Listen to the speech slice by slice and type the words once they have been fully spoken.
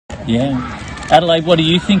Yeah. Adelaide, what do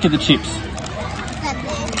you think of the chips? They're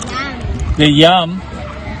yum. They're yum.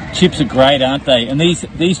 Chips are great, aren't they? And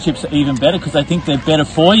these chips are even better because I think they're better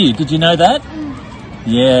for you. Did you know that?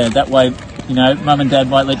 Yeah, that way, you know, Mum and Dad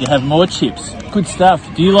might let you have more chips. Good stuff.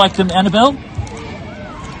 Do you like them, Annabelle?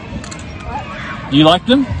 Do you like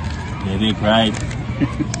them? Yeah, they're great.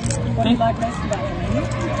 What do you like best about them, Annie?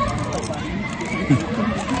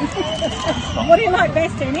 What do you like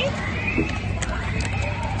best, Annie?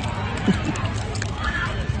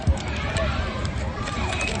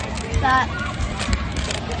 That.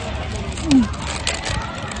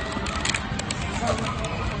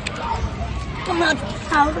 How much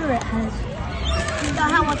powder it has. You know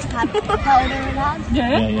how much powder it has?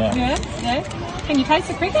 Yeah. Can you taste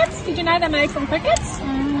the crickets? Did you know they're made from crickets?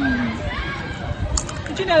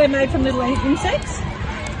 Did you know they're made from little insects?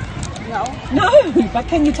 No. No, but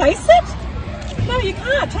can you taste it? No, you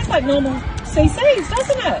can't. It tastes like normal CCs,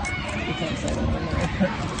 doesn't it? You can't say that.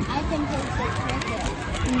 I can taste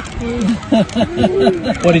the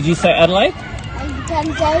cricket. What did you say, Adelaide? I can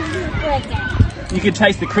taste the cricket. You can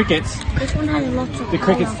taste the crickets. This one has lots of The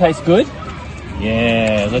crickets taste good?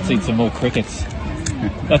 Yeah, let's eat some more crickets.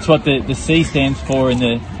 That's what the C stands for in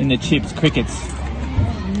the chips, crickets.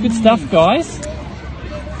 Good stuff, guys.